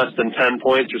 less than 10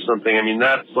 points or something, I mean,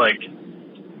 that's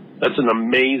an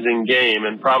amazing game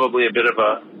and probably a bit of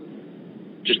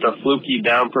just a fluky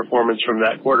down performance from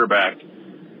that quarterback.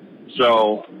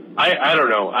 So I don't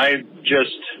know. I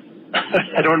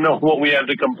don't know what we have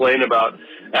to complain about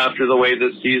after the way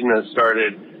this season has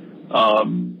started. I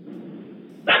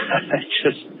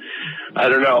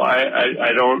don't know.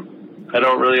 I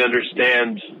don't really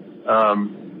understand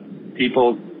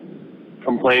people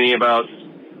complaining about,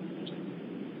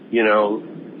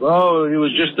 oh, it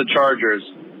was just the Chargers.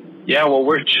 Yeah, well,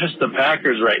 we're just the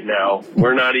Packers right now.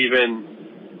 We're not even.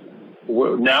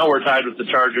 Now we're tied with the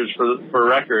Chargers for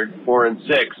record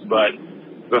 4-6, but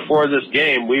before this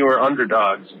game we were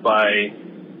underdogs by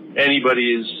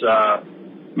anybody's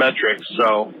metrics.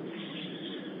 So.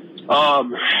 So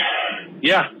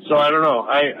I don't know.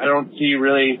 I don't see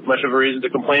really much of a reason to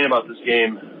complain about this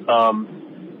game.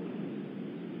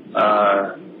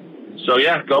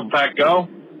 Go Pack, go.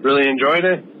 Really enjoyed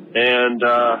it. And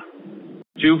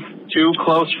two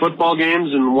close football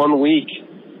games in 1 week.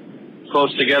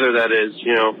 Close together, that is,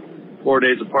 4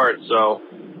 days apart. So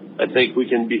I think we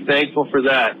can be thankful for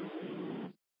that.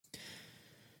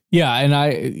 Yeah,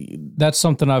 and that's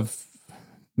something I've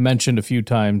mentioned a few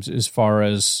times as far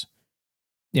as,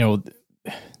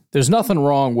 there's nothing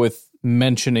wrong with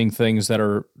mentioning things that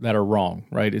are wrong,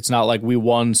 right? It's not like we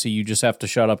won, so you just have to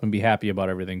shut up and be happy about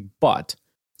everything. But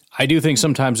I do think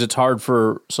sometimes it's hard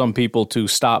for some people to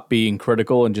stop being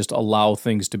critical and just allow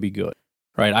things to be good,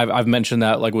 right? I've mentioned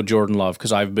that like with Jordan Love,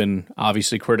 because I've been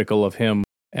obviously critical of him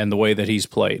and the way that he's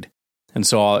played. And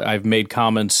so I've made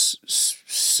comments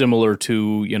similar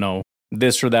to,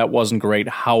 this or that wasn't great.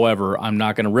 However, I'm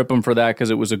not going to rip him for that because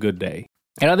it was a good day.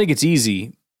 And I think it's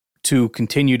easy to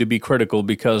continue to be critical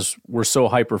because we're so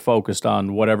hyper-focused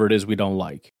on whatever it is we don't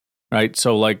like, right?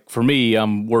 So, like, for me,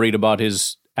 I'm worried about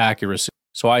his accuracy.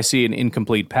 So I see an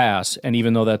incomplete pass, and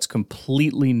even though that's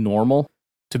completely normal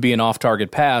to be an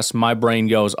off-target pass, my brain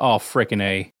goes, oh, frickin'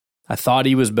 A. I thought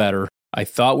he was better. I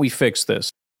thought we fixed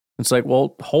this. It's like,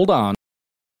 well, hold on.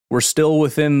 We're still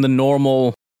within the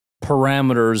normal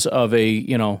parameters of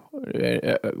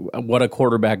what a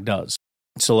quarterback does.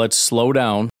 So let's slow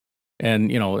down.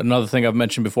 And, another thing I've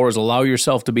mentioned before is allow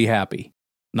yourself to be happy.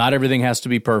 Not everything has to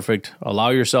be perfect. Allow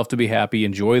yourself to be happy.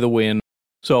 Enjoy the win.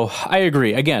 So I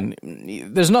agree. Again,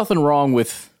 there's nothing wrong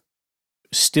with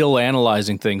still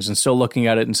analyzing things and still looking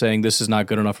at it and saying this is not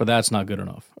good enough or that's not good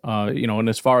enough. And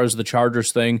as far as the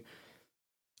Chargers thing,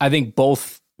 I think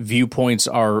both viewpoints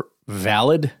are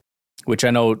valid, which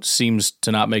I know seems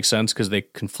to not make sense because they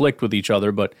conflict with each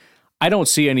other, but I don't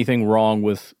see anything wrong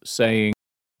with saying,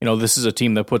 this is a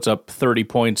team that puts up 30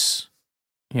 points,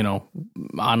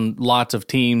 on lots of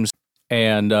teams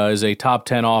and is a top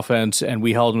 10 offense, and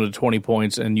we held them to 20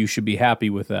 points, and you should be happy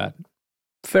with that.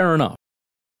 Fair enough.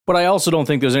 But I also don't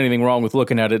think there's anything wrong with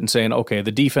looking at it and saying, okay,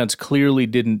 the defense clearly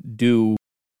didn't do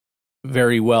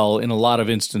very well in a lot of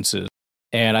instances.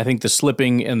 And I think the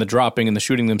slipping and the dropping and the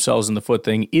shooting themselves in the foot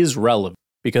thing is relevant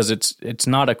because it's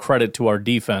not a credit to our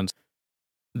defense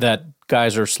that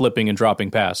guys are slipping and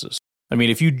dropping passes. I mean,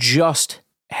 if you just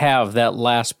have that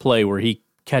last play where he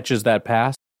catches that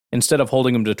pass, instead of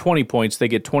holding them to 20 points, they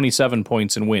get 27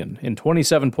 points and win. And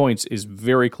 27 points is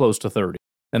very close to 30.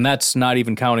 And that's not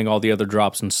even counting all the other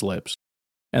drops and slips.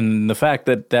 And the fact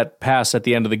that that pass at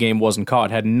the end of the game wasn't caught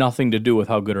had nothing to do with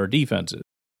how good our defense is.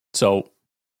 So,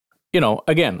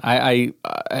 again, I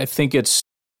think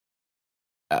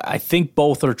I think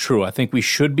both are true. I think we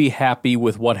should be happy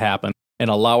with what happened and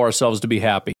allow ourselves to be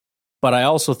happy. But I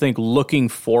also think looking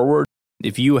forward,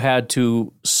 if you had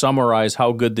to summarize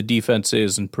how good the defense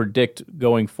is and predict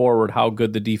going forward how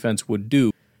good the defense would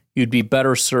do, you'd be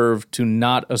better served to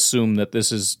not assume that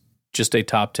this is just a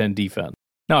top 10 defense.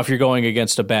 Now, if you're going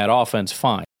against a bad offense,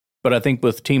 fine. But I think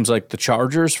with teams like the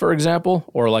Chargers, for example,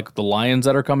 or like the Lions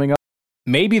that are coming up,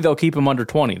 maybe they'll keep them under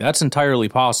 20. That's entirely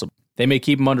possible. They may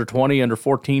keep them under 20, under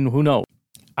 14, who knows?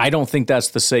 I don't think that's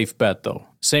the safe bet, though.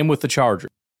 Same with the Chargers.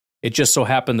 It just so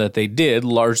happened that they did,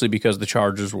 largely because the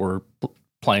Chargers were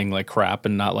playing like crap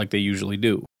and not like they usually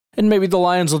do. And maybe the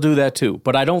Lions will do that too.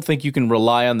 But I don't think you can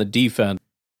rely on the defense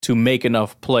to make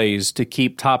enough plays to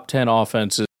keep top 10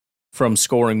 offenses from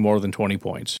scoring more than 20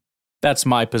 points. That's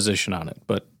my position on it.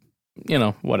 But,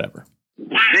 whatever.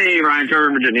 Hey, Ryan,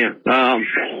 Trevor, Virginia.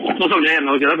 What's up, Dan?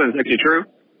 I looked it up, and it's actually true.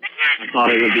 I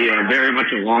thought it would be very much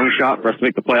a long shot for us to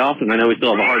make the playoffs, and I know we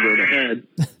still have a hard road ahead.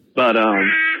 But,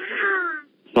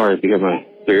 sorry if you get my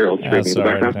 3-year-old screaming in the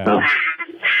background.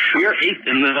 We are 8th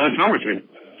in the conference,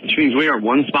 which means we are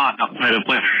one spot outside of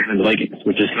playoffs and the Vikings,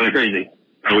 which is kind of crazy.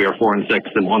 And we are 4 and 6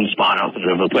 and one spot outside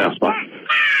of the playoff spot.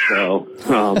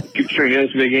 So, keep stringing in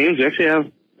some big games. We actually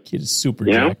have, kid is super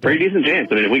pretty decent chance.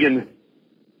 I mean, if we can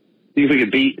see if we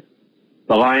can beat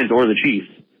the Lions or the Chiefs,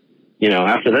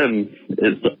 after them,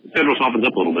 the schedule softens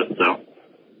up a little bit. So,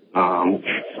 I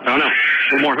don't know.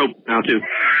 A little more hope now, too.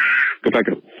 Go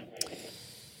Packers.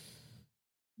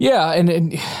 Yeah, and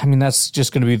I mean, that's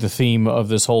just going to be the theme of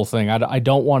this whole thing. I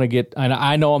don't want to get, and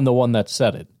I know I'm the one that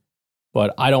said it,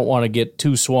 but I don't want to get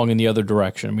too swung in the other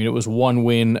direction. I mean, it was one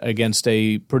win against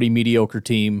a pretty mediocre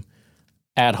team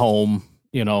at home,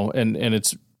 and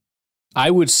it's, I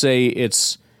would say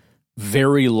it's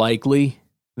very likely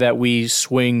that we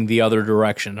swing the other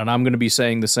direction, and I'm going to be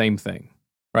saying the same thing,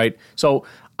 right? So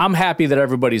I'm happy that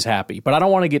everybody's happy, but I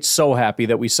don't want to get so happy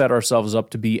that we set ourselves up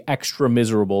to be extra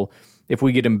miserable if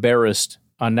we get embarrassed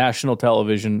on national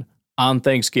television on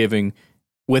Thanksgiving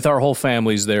with our whole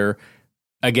families there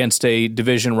against a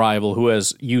division rival who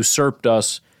has usurped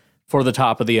us for the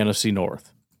top of the NFC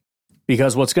North.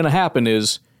 Because what's going to happen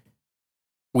is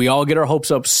we all get our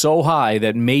hopes up so high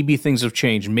that maybe things have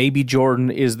changed. Maybe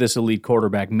Jordan is this elite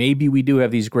quarterback. Maybe we do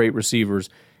have these great receivers,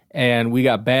 and we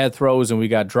got bad throws and we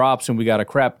got drops and we got a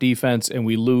crap defense and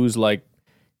we lose like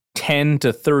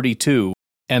 10-32.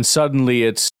 And suddenly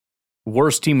it's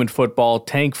worst team in football,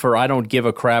 tank for I don't give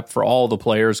a crap for all the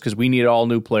players because we need all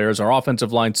new players. Our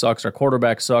offensive line sucks. Our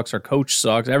quarterback sucks. Our coach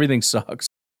sucks. Everything sucks.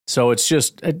 So it's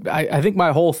just, I think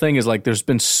my whole thing is like there's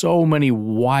been so many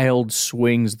wild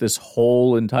swings this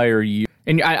whole entire year.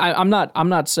 And I'm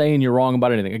not saying you're wrong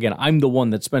about anything. Again, I'm the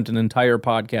one that spent an entire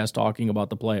podcast talking about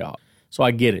the playoff. So I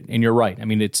get it. And you're right. I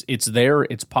mean, it's there.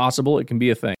 It's possible. It can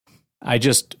be a thing.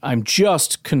 I'm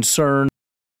just concerned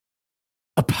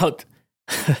about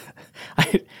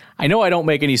I know I don't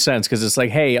make any sense because it's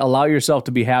like, hey, allow yourself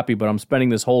to be happy, but I'm spending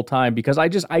this whole time because I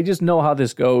just know how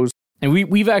this goes. And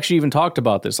we've actually even talked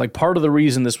about this. Like part of the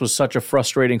reason this was such a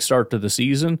frustrating start to the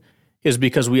season is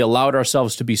because we allowed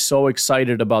ourselves to be so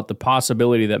excited about the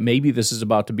possibility that maybe this is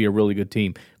about to be a really good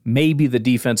team. Maybe the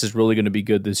defense is really going to be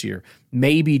good this year.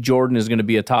 Maybe Jordan is going to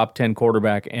be a top 10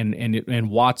 quarterback and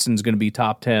Watson's going to be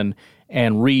top 10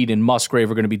 and Reed and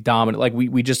Musgrave are going to be dominant. Like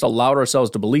we just allowed ourselves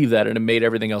to believe that, and it made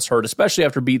everything else hurt, especially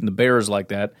after beating the Bears like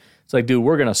that. It's like, dude,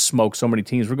 we're going to smoke so many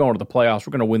teams. We're going to the playoffs.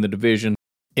 We're going to win the division.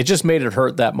 It just made it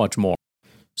hurt that much more.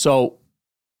 So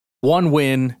one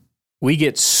win, we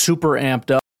get super amped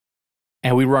up,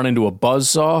 and we run into a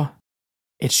buzzsaw.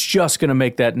 It's just going to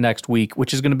make that next week,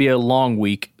 which is going to be a long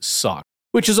week, suck,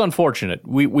 which is unfortunate.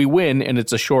 We win, and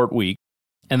it's a short week,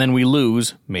 and then we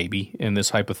lose, maybe, in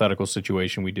this hypothetical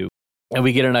situation we do. And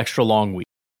we get an extra long week.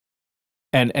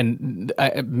 And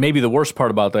maybe the worst part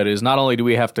about that is not only do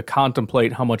we have to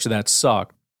contemplate how much that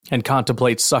sucked and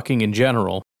contemplate sucking in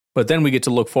general, but then we get to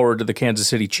look forward to the Kansas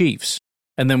City Chiefs.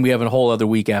 And then we have a whole other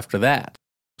week after that.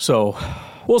 So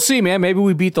we'll see, man. Maybe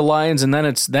we beat the Lions and then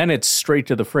it's straight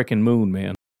to the frickin' moon,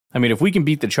 man. I mean, if we can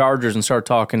beat the Chargers and start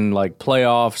talking like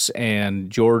playoffs and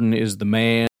Jordan is the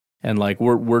man and like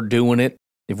we're doing it.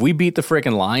 If we beat the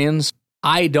frickin' Lions,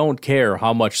 I don't care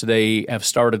how much they have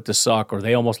started to suck or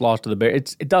they almost lost to the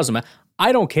Bears. It doesn't matter.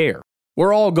 I don't care.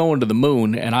 We're all going to the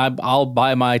moon, and I'll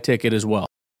buy my ticket as well.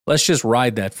 Let's just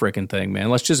ride that frickin' thing,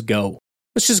 man. Let's just go.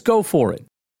 Let's just go for it.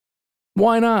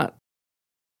 Why not?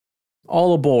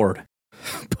 All aboard.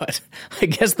 But I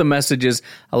guess the message is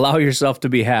allow yourself to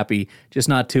be happy, just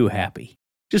not too happy.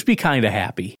 Just be kind of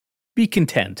happy. Be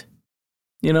content.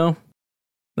 You know?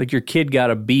 Like your kid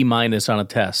got a B- on a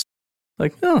test.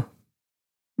 Like, oh.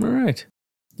 All right.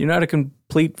 You're not a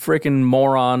complete freaking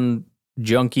moron,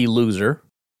 junkie loser.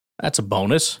 That's a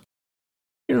bonus.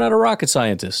 You're not a rocket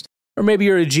scientist. Or maybe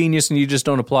you're a genius and you just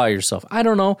don't apply yourself. I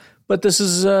don't know, but this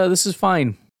is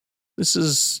fine. This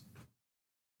is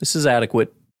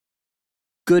adequate.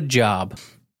 Good job,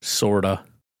 sorta.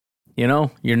 You know,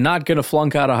 you're not going to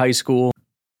flunk out of high school.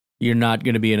 You're not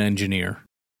going to be an engineer.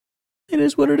 It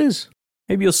is what it is.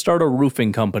 Maybe you'll start a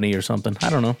roofing company or something. I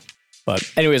don't know. But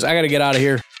anyways, I got to get out of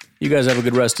here. You guys have a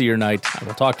good rest of your night. I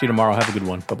will talk to you tomorrow. Have a good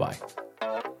one. Bye-bye.